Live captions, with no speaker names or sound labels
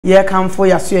ye come for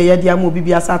ya so ye dia mo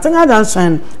bibia satenga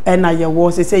junction na ye wo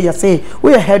say ye say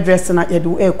we hairdresser na ye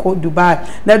do e ko Dubai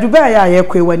na Dubai ya ye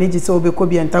ko wani ji se obeko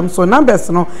bi entam so numbers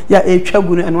no ya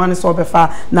etwagu no eno ane so obefa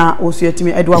na osu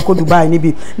etimi edo ko Dubai ni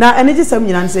bi na ene ji sam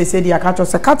nyina say dia ka to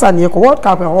se kata ne ko World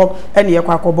Cup ho ene ye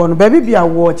kwa akobo no baby bia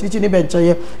wo chichi ni benche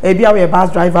ye e bia we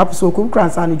bus driver up so kum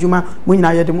kransa ne juma mu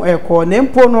nyina ye de mo e ko ne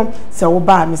mpo no se wo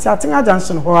ba me satenga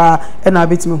junction ho a na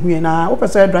betimi hu na wo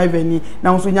pese driver ni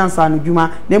na so nyansa ne juma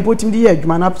nempo timdi ye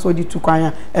adwuma na episode 2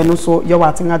 kwan eno so ye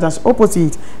watenga just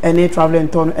opposite ene traveling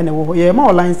town ene wo ye ma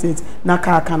online state na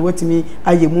car kan wetimi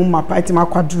ayemu mapa itima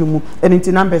kwaduru mu ene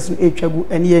nti numbers no etwagu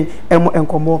ene ye emo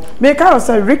enkomo me ka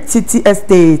say Rick City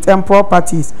Estate and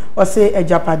Properties or say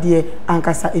ejapade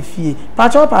ankasa efie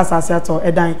pacho pass aseato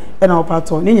edan ena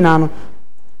opato ni nyina no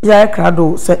ya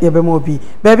krado se yebemo bi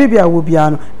baby bia wo bia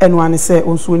no eno ane se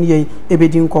onso ni ye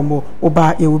ebedi nkombo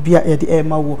oba ye wo bia ye de e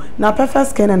mawo na perfect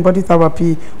skin and body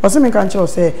therapy oso me kan che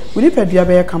se we ni pedua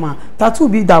be kama tattoo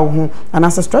bi da wo ho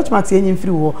ana se stretch marks enyin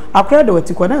free wo akra de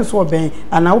wati ko na nso oben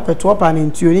ana wo peto opa ne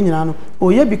ntuo ni nyina no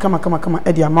oye bi kama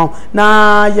e de amaw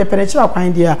na ye perechira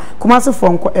kwan dia kuma se fo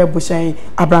nko e bushan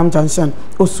Abraham Junction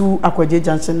osu akwaje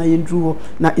junction na ye ndru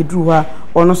na edru ha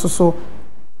ono so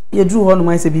ye drew ho no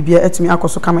mai se bibia etimi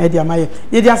akoso kama e dia maye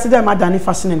ye dia se dem adani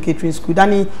fashion and catering school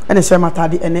dani ene share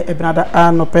matade ene ebrada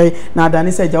anope na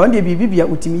adani se ja wonde bibia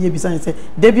utimi ye bisan se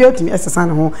debia utimi esesa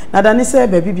ne ho na adani se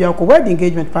ba bibia ko wedding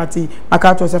engagement party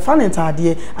makato se fanent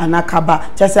ade anakaba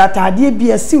chese atade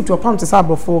bia suit opam te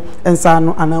sabofo ensa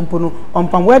no anampo no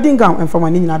ompam wedding gown enfama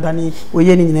ni nyina adani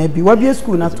oye ni nyina bi wabia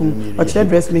school na tum o chere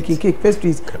dressmaking cake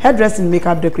pastries hairdressing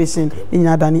makeup decoration ni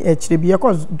nyina adani e chere bia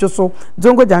ko joso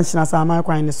zongo janshina sa ama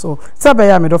kwan so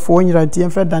sabaya me do fo nyira nti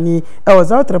enfred dani e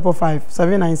was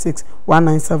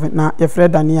 0345796197 na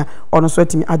efred dani ono so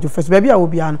atimi adjo first baby a wo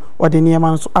bia no ode ne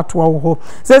ma so atoa wo ho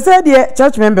se de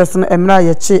church members no emra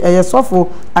ye che eye sofo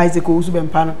Isaac Owusu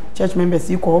Bempah no church members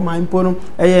yi ko ma mpo no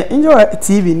eye enjoy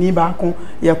TV ni ba ko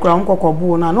ye kura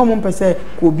nkokobu na no mo mpese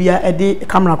ko bia e de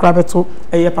camera kura beto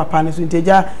eye papa ne so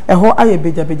nteja e ho aye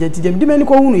beja tidem de mani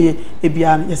ko hunu ye e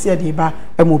bia no ye se de ba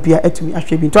e mo bia atumi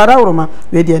ahwe bi to ara woroma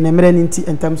we de ne mra ni nti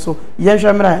entem so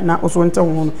ye mra na oso nte ho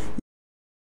no.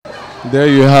 There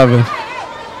you have it.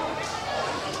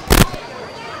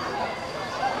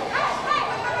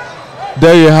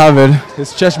 There you have it.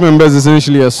 His church members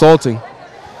essentially assaulting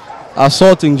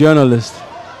journalists.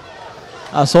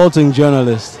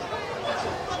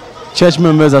 Church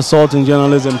members assaulting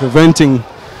journalists and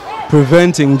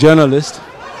preventing journalists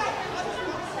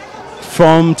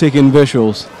from taking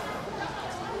visuals.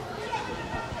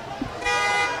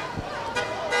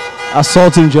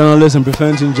 Assaulting journalists and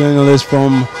preventing journalists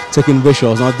from taking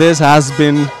visuals. Now this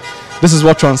is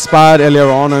what transpired earlier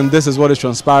on, and this is what is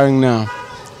transpiring now.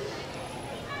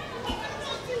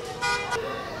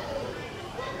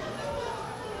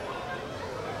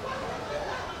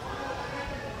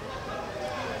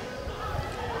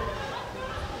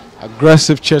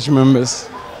 Aggressive church members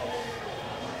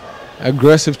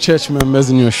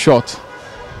in your shot,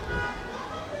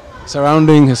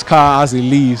 surrounding his car as he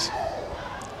leaves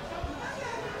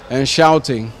and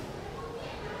shouting,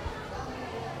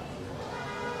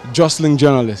 jostling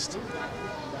journalists,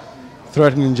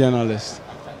 threatening journalists.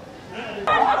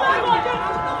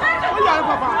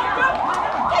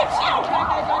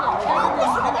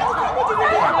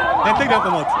 Then take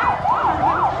them out.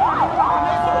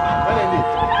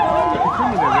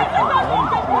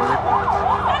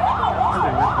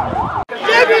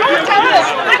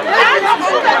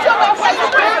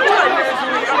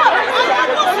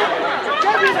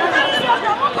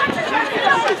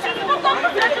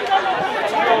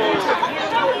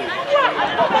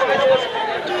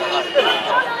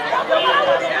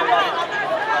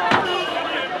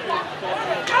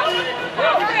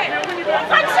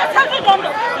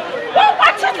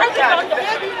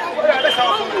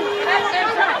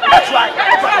 That's right.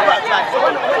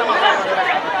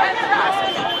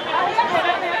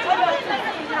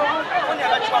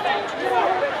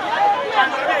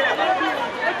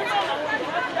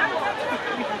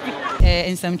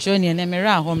 In some training and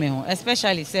emira home,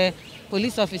 especially say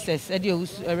police officers,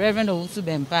 Reverend Owusu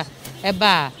Bempah,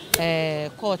 eba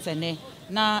court ene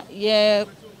na ye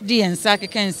di ensake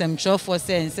ken some show for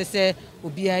say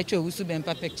obi a twa Owusu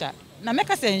Bempah picture. Na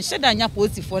meka say nsheda nya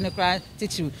posifo ne kra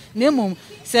tichu. Na emum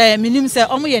say minim say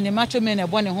omo ye ne macho men e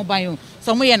bo ne ho ban o.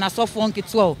 So omo ye na sofo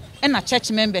nketo o. E na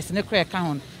church members ne kra ka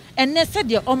ho. Enne se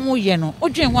de omo ye no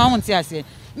odwen ho ahonte ase.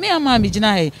 Me ama me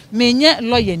gina he menye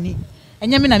lawyer ni.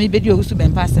 Enye me na me bedi Owusu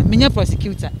Bempah se menye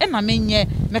prosecutor. E na menye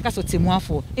meka so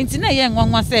temuafo. Enti na ye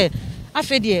nwanwa say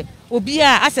afede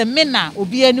obia ase me na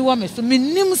obia ni wo me so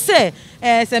menim se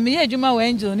se me ye adwuma wa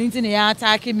angel ni nti ne ya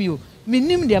attack me o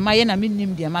menim de ma ye na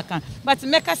menim de ma kan but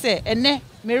meka se ene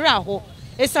me ra ho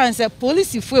esan se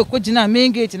police fu ekogina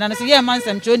main gate na se ye man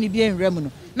sam cho ni bi enwra mu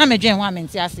no na me dwen ho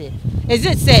amenti ase is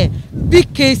it say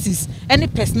big cases any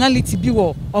personality bi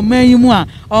wo oman yi mu a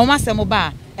o ma se mo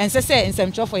ba ense se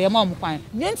nsem for ye ma mo kwan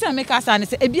nti me ka sa ne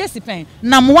se ebi asipen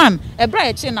nam 1 ebra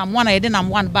ye che nam 1 na ye de nam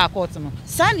 1 ba court no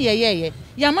sa ne ye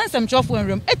ya man nsem for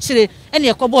enwram echire ene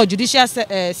ye kobo judicial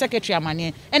secretary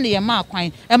amane ene ye ma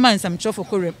kwan e man nsem for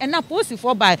korem e na police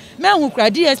for by me hu kra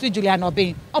DSP Julian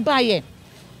Obin oba ye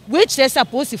which they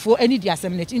supposed for any the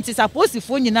assembly inti supposed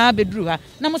for nyina bedru ha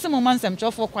na mo se mo man nsem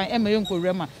for kwan e ma ye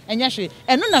nkorem a enya hwe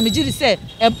eno na me giri se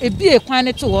e bi e kwan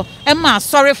ne to ho e ma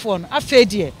sorry for no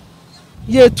afedie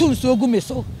ye tun so gu me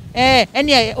so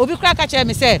ene obi kra ka che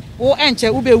me se wo enche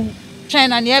ubewu twen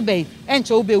na ne ebe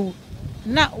enche ubewu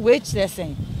na which they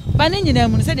say bani nyina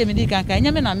mu se de me di kan kan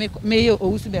nya me na me ye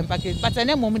Owusu Bempah'S but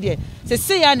ene mom de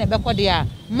se ya na be kode a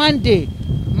Monday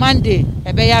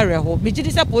ebe ya reho me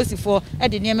gidi se posifo e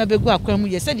de ne ma begu akwan mu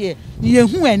ye se de ye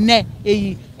hu ene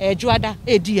eyi juada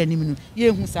edi anim no ye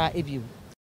hu sa ebiu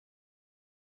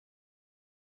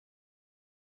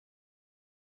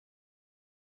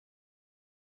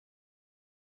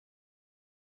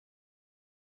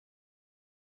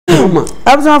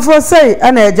Absent for say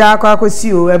and a jack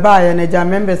akosi o e ba ye na ja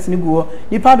members ni guo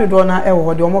nipa dodo na e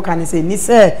wo de omo kan say ni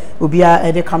say obia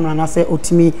e de camera na say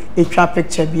otimi etwa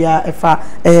picture bia e fa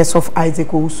soft Isaac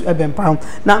Owusu Bempah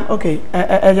na okay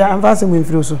ja anfase mu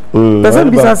mfiri so person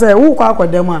bisa say wo kwa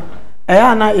akodam a e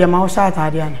ya na ye ma wo sha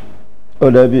atade ana o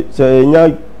da bi say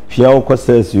nya fia wo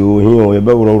kwasasi o hin o ye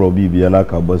be woro bibia na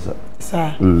ka bosa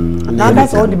sa na ka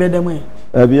so di bedam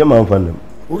e bi ye ma mfandem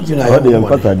what the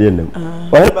empata de nem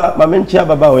ma menchia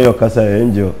baba we okasa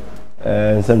angel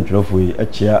nsem twofo yi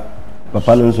achia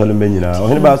papa no nso le menyina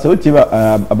o ba se oti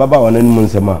ba baba wonan mu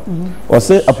nsema o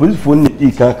se apolifo ni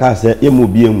di kan ka se ye mo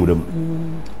bi enwuram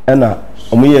na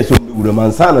omo ye so wuram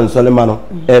ansa na nso le ma no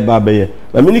e ba be ye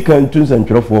ma mini kan tun nsem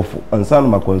twofo ansa na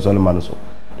makonsole ma no so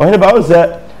o ba on se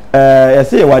ye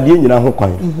se wade nyina ho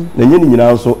kwan na nyini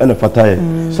nyina nso na fata ye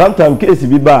sometimes case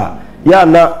bi ba ya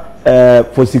na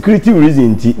for security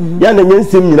reason ti ya na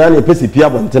nyensem nyina na pesi pia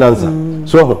bontenansa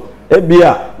so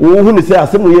ebia wo hu ne se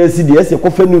asem ye asidi ese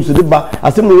kofa news de ba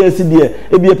asem ye asidi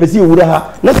ebia pesi wura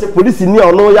ha na se police ni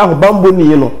ono ya ho bambo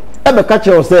ni no ebe ka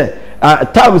che o se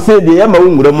time say de ya ma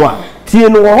nwura mu a tie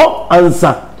no ho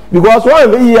ansa because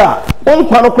one we here on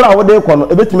kwa no kura wo de ko no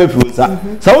ebetime fi unsa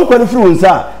sa won kwa no fi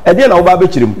unsa e de na wo ba be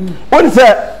kirim won se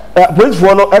police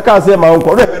for no e ka say ma won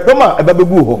ko do ma e ba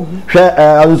begu ho hwe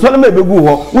ansole ma begu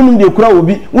ho wonim de kura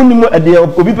obi wonim e de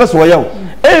obi pese wo yawo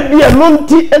ebia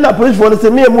nonti e na police for no se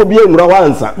me mu obi enwura wa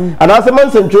ansa ana se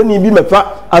man sentro ni bi mefa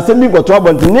asem bi goto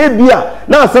abonte na ebia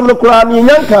na asem no kura ni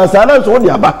nyanka sa na so wo de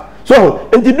aba so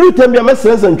enti do tembia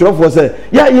mesense ntwofo se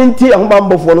ya yenti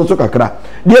ahobambofo no so kakra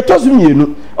de tosu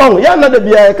mienu ya na da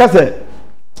bia e ka se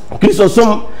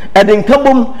Kristosom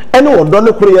edinkabom ene wodo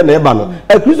ne kure ye na eba no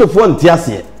Kristofo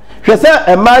ntiase hwe se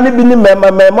ema ne bi ni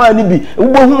mema ne bi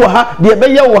ubohu wo ha de be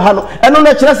ye wo ha no eno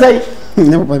na kire sei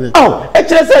e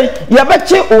kire sei ya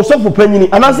beche osofu panyini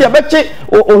anase ya beche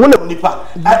ohunam nipa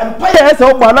empire ese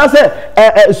wo ba na se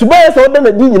suba ese wo da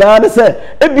na di nyina ne se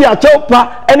ebi a chewpa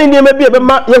ene ne ma bi e be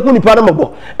ma ye hu nipa na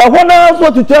mbo ho na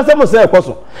so tutu ase mo se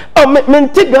ekoso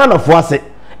menti Ghana fo ase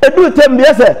edu tembi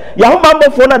ese ya ho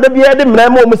bambofo na da bia de mra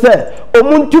ma o mu se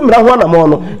omuntu mra ho na mo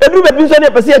no edu be bi so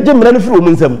ne pese age mra ne firi o mu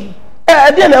nsam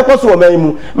de na ekoso o man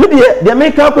mu me de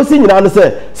me ka akosi nyina no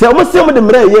se o mu se mu de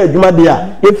mra ye adwuma de a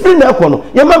e firi na ekọ no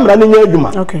ye ma mra ne nya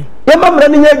adwuma okay ye ma mra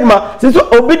ne nya adwuma se so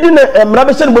obi di ne mra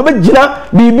be hye no be gina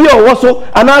bibi o wo so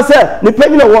ana se ne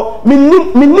panyina wo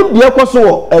minnim de ekoso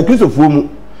wo Kristofo mu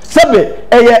sebe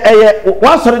eye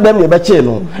wasori dem ne beche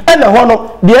no ena ho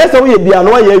no de ese wo ye bia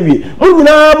no ya wie mu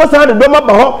nyina masa de do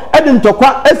maba ho ede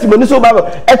ntokwa asimoni so baba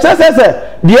e kire se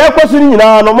de ekoso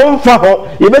nyina no momfa ho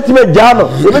ye betime gya no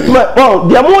ye betime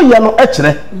de mo ye no e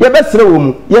kire ye besere wo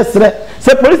mu ye sere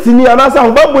se police ni anasa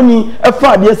ho baboni e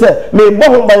fa de se me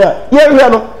bo ho banya ye hwe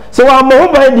no se wa mo ho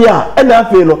ban dia e na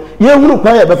afi no ye hunu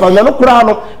kwan ye befa na no kura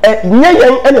no nye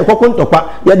yen ene kokontokwa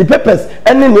ye de papers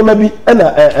ene ne ma bi e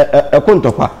na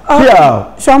kontokwa yeah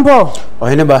Shampo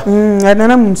ohene ba ene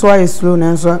na mso ayi slow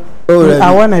na so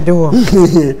I wanna do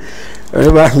ohene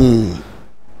ba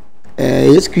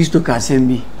yes Christo ka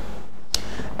sembi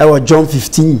I was John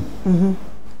 15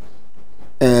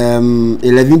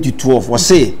 11 to 12 was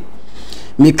say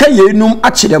me ka yenum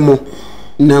a kire mo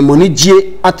na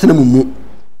monigye atena mu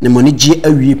ne monigye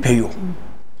awie peyo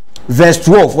verse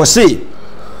 12 was say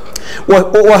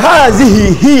wa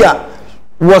hazihi hiya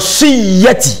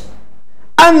wasiyati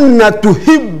anna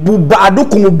tuhibbu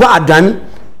ba'dukum ba'dan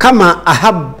kama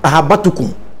ahabbatukum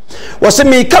wase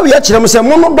me ka wi akire mo se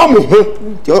mo no do mo ho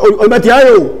obati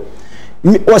ayo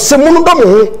wase mo no do mo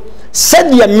ho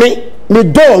sadia me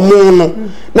do mo no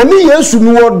na me Yesu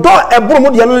mi wo do ebro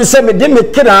mo de no se me de me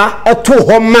kira eto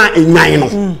ho ma enyan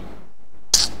no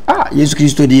Yesu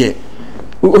Kristo de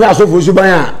o ga so fo su ban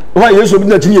a o Yesu bi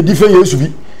na tini e dife Yesu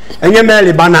bi enye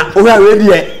mele bana o ga we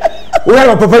de o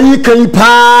ga papa yi kan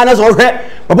pa na so hwe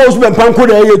papa Owusu Bempah nko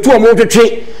de ye tu o mo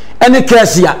twetwe ene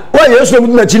kresia o Yesu bi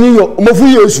na tini yo o mo fu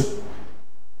Yesu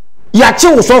ya che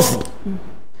wo sofu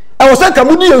e wo se ka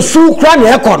mu di Yesu kra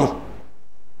na e ko no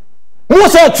mo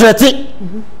se trete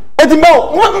eti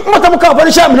mo ta mo ka pa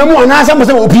ni sha me na mo na asa mo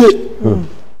se opie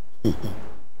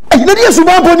na di Yesu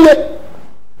ba bo ni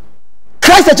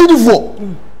Christ a chidi fo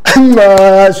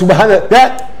subhana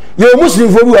ya yo muslim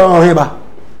fo bi wa he ba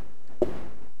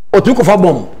o tu ko fa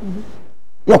bom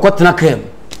wo ko tena krem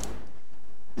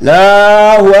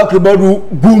la wa akbaru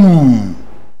gum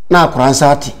na Quran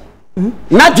sati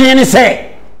na dwene se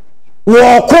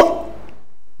wo ko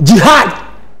jihad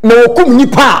na wo kum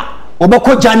nipa wo ba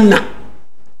ko janna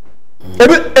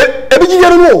ebi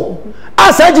jidere no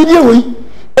asa jidie wi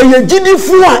eye jidi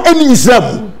fu a emi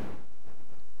Islam.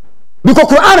 Because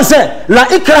Quran said, La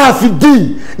ikraha fi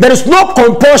din, there is no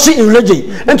compulsion in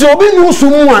religion. And to be no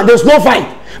sumua, there is no fight.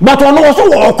 But on also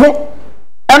walk.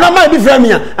 And I might be from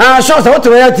here. Shows what to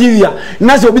TV.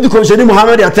 Nasa obi di komisheni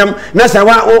Muhammad atem. Nasa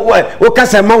wa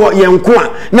kasema wa yankwa.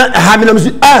 Na hamina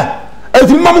musi.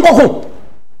 Eti mamu koko.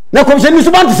 Na komisheni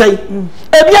subanti say.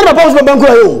 Ebi na Owusu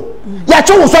Bempah yo. Ya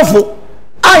cho usofo.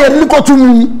 Aye ni ko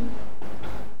tumu.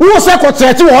 Wo se ko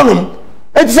tete wo nom.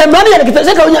 Eti se mani ya kita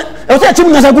se ka onya o se chim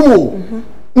ngasa gumo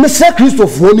Mr.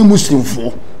 Christopher ni muslim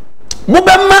fo mo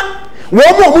bemma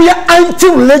wo mo ya anti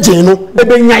religion no e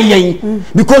be nyayen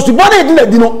because to body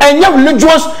di no enya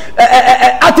religious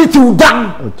attitude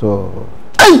da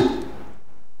ai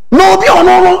no bi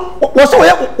ono wo se wo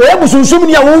busunsum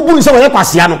ni ya wo bu ni se wo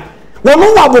kwasia no wo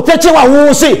no wa boteche wa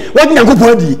wo se wo di Nyankopon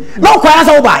adi na kwa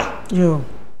asa wo bai yo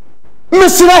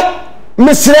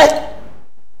mesre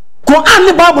ko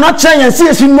ani babu na kire yan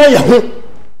si no ye ho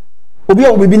obi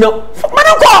o bibi na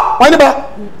mana ko wani ba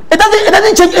it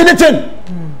doesn't change anything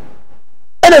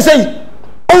and say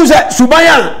o say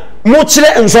subaya mo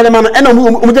kire ensolema no ena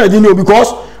mo jana di no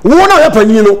because wo na ya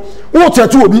panyin no wo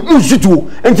tatu obi nsutu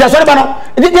enti asoleba no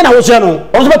de na wo se no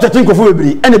o so betin ko fo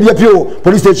bebiri ena bia pio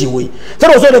police station we se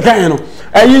do so de kan no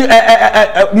ayi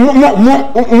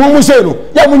mo se no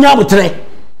ya mo nya abotre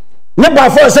ne ba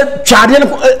for se twade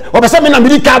no o be se me na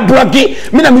medical blocky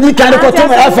me na medical ko to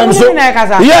FM so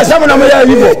yes am na me ya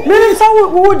yibo me so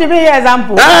wo de be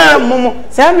example mo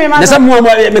se me ma na se mo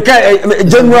me ka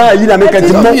January yi na me ka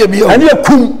ti mo ani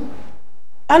kum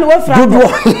ani wo fra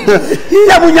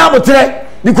ya mo nya abotre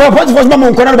because what was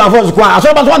mama nko na ba for so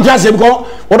aso ba so wan tiase because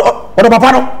o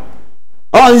papa no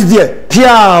oh is there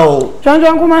piao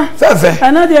chanjo nkuma fefe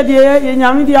ana de ye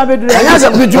nyame di abedure anya se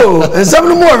pidjo ensam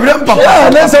no mo wure papa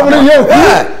na ensam no ye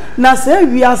na se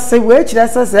wi ase we kire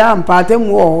se ampate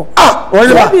mu o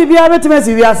wole ba bibia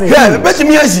betimesi wi ase he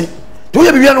betimi asi to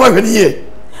ye bibia no wa hwede ye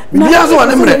bibia so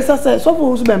wane mre se so for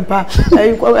Owusu Bempah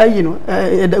ayi no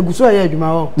guso ya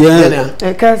adwuma o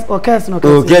kes no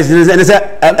kes ne se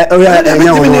o ya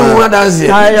nya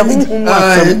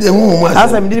wo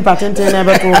asa mi di patente na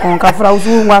beto kon kafra Owusu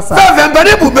nwasa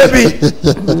Bempah bu baby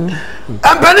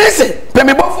Bempah se pe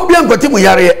me bofo bia nkwati mu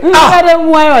yare ade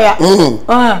mu ayo ya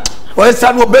o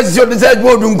sa no bezio de se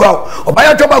gbo dun kwa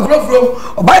obaya to ba krofro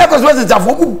obaya ko so se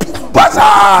tafo bu pasa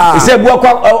se bu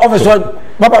kwa office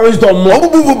Papa wisdom mo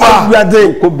bubu ba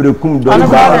ade ko brekum do no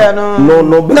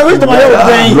na wisdom ayo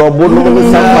den robo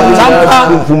no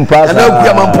sampa fumpasa na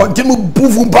ku ma ponti mu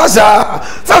bufumpasa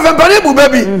fa Bempah bu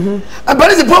baby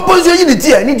Bempah se proposal yi ni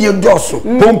tie ni die doso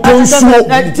pomponso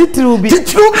titru bi ni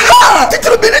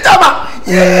tama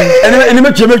eni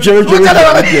me cheme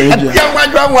ya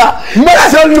mwadwa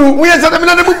maselu we se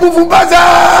na me bufumpasa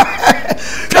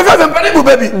fa Bempah bu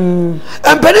baby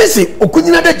Bempah se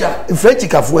okunyina daja French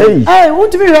kafo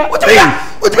what be ya Bempah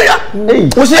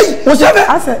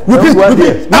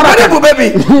bu baby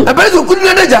Bempah se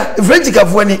okunyina daja French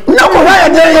kafo ni na ko ha ya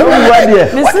de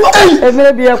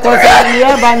evre bi e ko sa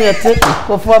ya ba na ete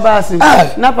ko fo ba se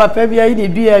na papa bi ayi de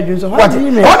dua adwun so what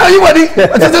me ona yi wadi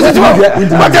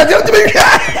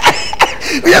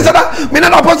Yes, me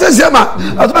na process ma.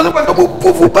 Aso ko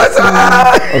pufu pasa.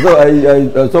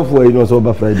 So for you know so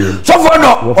ba Friday. So for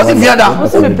no, was it fiada?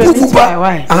 Pufu pa.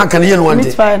 Aha kan ye no one day.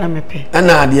 Meat fire na mepe.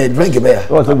 Na dey drink be ya.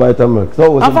 What's vitamin?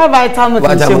 So was vitamin.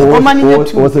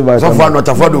 What's vitamin? So for no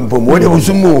tafodum pom. We dey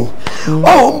usumu.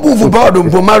 Oh, pufu pa odum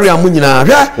pom Maria mu nyina.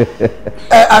 Hwe.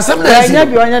 Asem na nya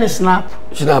bi onya ni snap.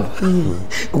 Snap.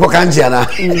 Ko kanji ana.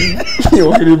 You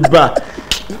will ba.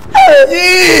 Me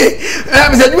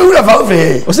say you will fa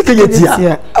ofe. O se ke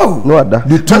yetia. Oh, no ada.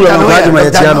 The two na ga juma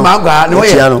yetia no.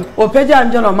 Yetia no. O peja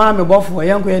anjelo ma me bofo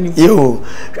yanko yani. Yo.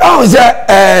 Oh say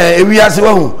ewiase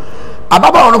wo hu.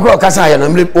 Ababa ono ko kasa ya no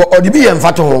odi bi ye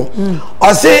mfato ho.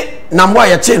 O se na mbo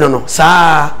ye che no no.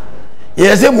 Saa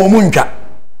ye se mo mu ntwa.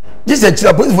 This is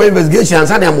a police for investigation and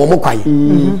say mo mo kwaye.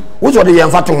 Wo so de ye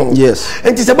mfato ho. Yes.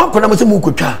 Enti se banko na mo se mu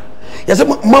kotwa. Ye se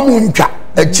mamu ntwa.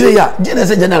 Achire ya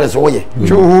je general so ye.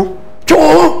 Chu.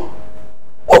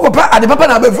 O papa ade papa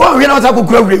na be fo hwe na wasa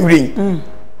kokura hwe.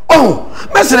 Oh,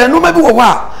 mesere no ma bi wo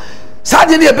wa.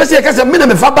 Saade ne e pese e kase me na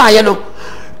me fa ba ye no.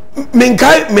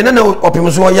 Menkai me na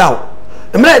opim so yawo.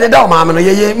 Me na de da o ma me no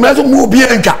ye me so mu obi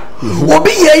antwa.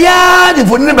 Obi ye ya de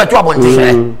fo ne beto abonte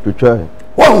hwe. To try.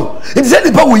 Wow, it is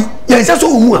any power. Yes, so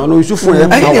who are no issue I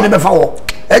never found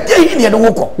a day in the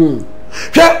walk.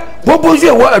 Propose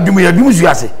you what do me a doom,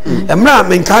 you say. And now,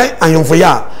 Menkai, I am for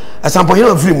ya, at some point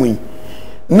of free me.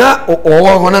 Now,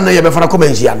 or one another for a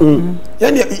commensian.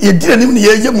 You didn't even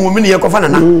hear your woman here, Kofana.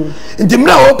 In the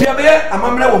now, Pia, a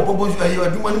mamma will propose you are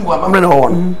doing what I'm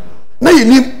on. Now you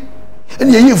need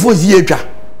and you force ye.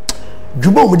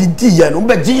 Jubo with the tea and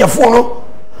but Gia follow.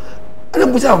 And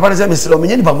I'm saying, "What is that, Mr.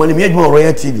 Romney? But money made more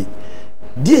royal TV.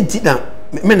 Dear Tina,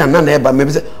 men are none ever.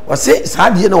 Maybe or say,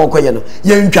 sad, you know,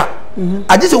 young chap.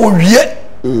 I just will yet.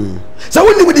 So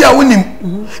when you would win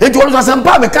him, it was some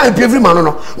part of kind every man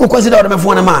who consider them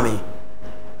for a mammy.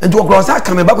 And to across that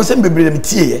coming back with some baby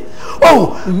tea.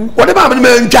 Oh, what about the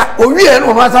man chap? Or we are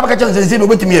on some chance and say,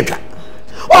 wait to me.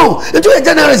 Oh, into a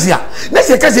generation. Let's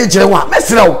say, Cassie,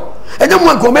 Messi. And then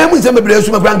one comment with some place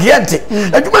from a grandkiente.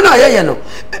 And you may know,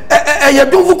 I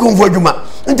don't look for Juma.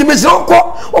 And to Miss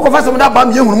Rocco, or for some of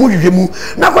that young movie.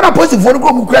 Now, what I posted for the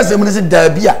go crash and say,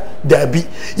 Derby.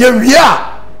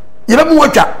 Yeah, you don't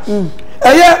watch up.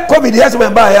 A year, COVID has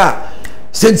went by ya.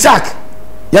 Said Sack.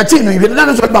 Your team, you didn't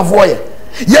know about for you.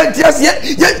 Yes,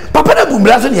 Papa Boom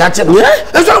Blast on the action.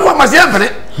 That's what must happen.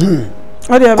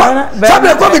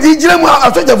 Sabia comedy, Jim,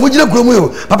 I'll take the Fujila Kumu.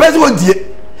 Papa's one dear.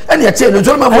 And yet, no,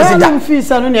 so my voice is that.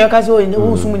 Fees are on your castle in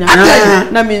Owusu.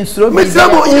 I mean, so Miss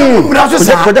Ramo, you brothers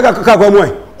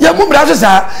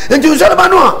are, and you said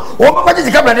about no, what is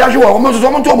the cabinet? You are almost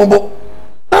someone to a mobile.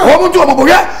 Woman to a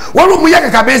mobile, one room we have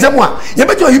a someone. You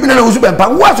bet you're even a Usuban,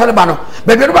 what's on the banner?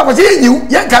 But you're about to see you,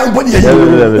 young can't put you.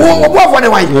 What one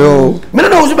away?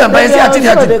 Men know Usuban,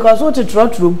 but because what a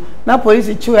trot room. Now, police,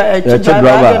 you are a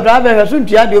driver, soon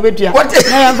to add your bit. What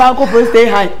I am about to stay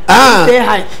high. Stay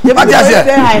high. You must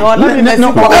stay high.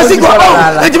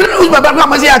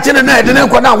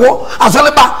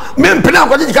 Men Pena,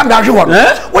 what did you come down?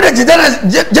 What did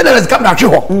generous come down?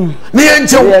 Near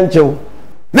Joe.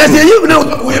 Next year, you know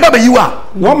wherever you are.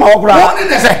 No more. What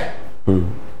did I say?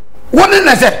 What did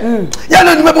I say? You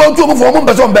know, you want to move for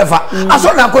members on Befa. I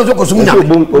saw that because of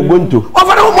Ubuntu.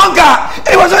 Over the Monka,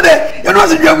 it was a day. You know,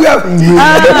 we have.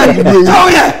 Oh,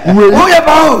 yeah. Oh, yeah.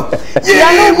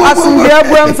 Yeah,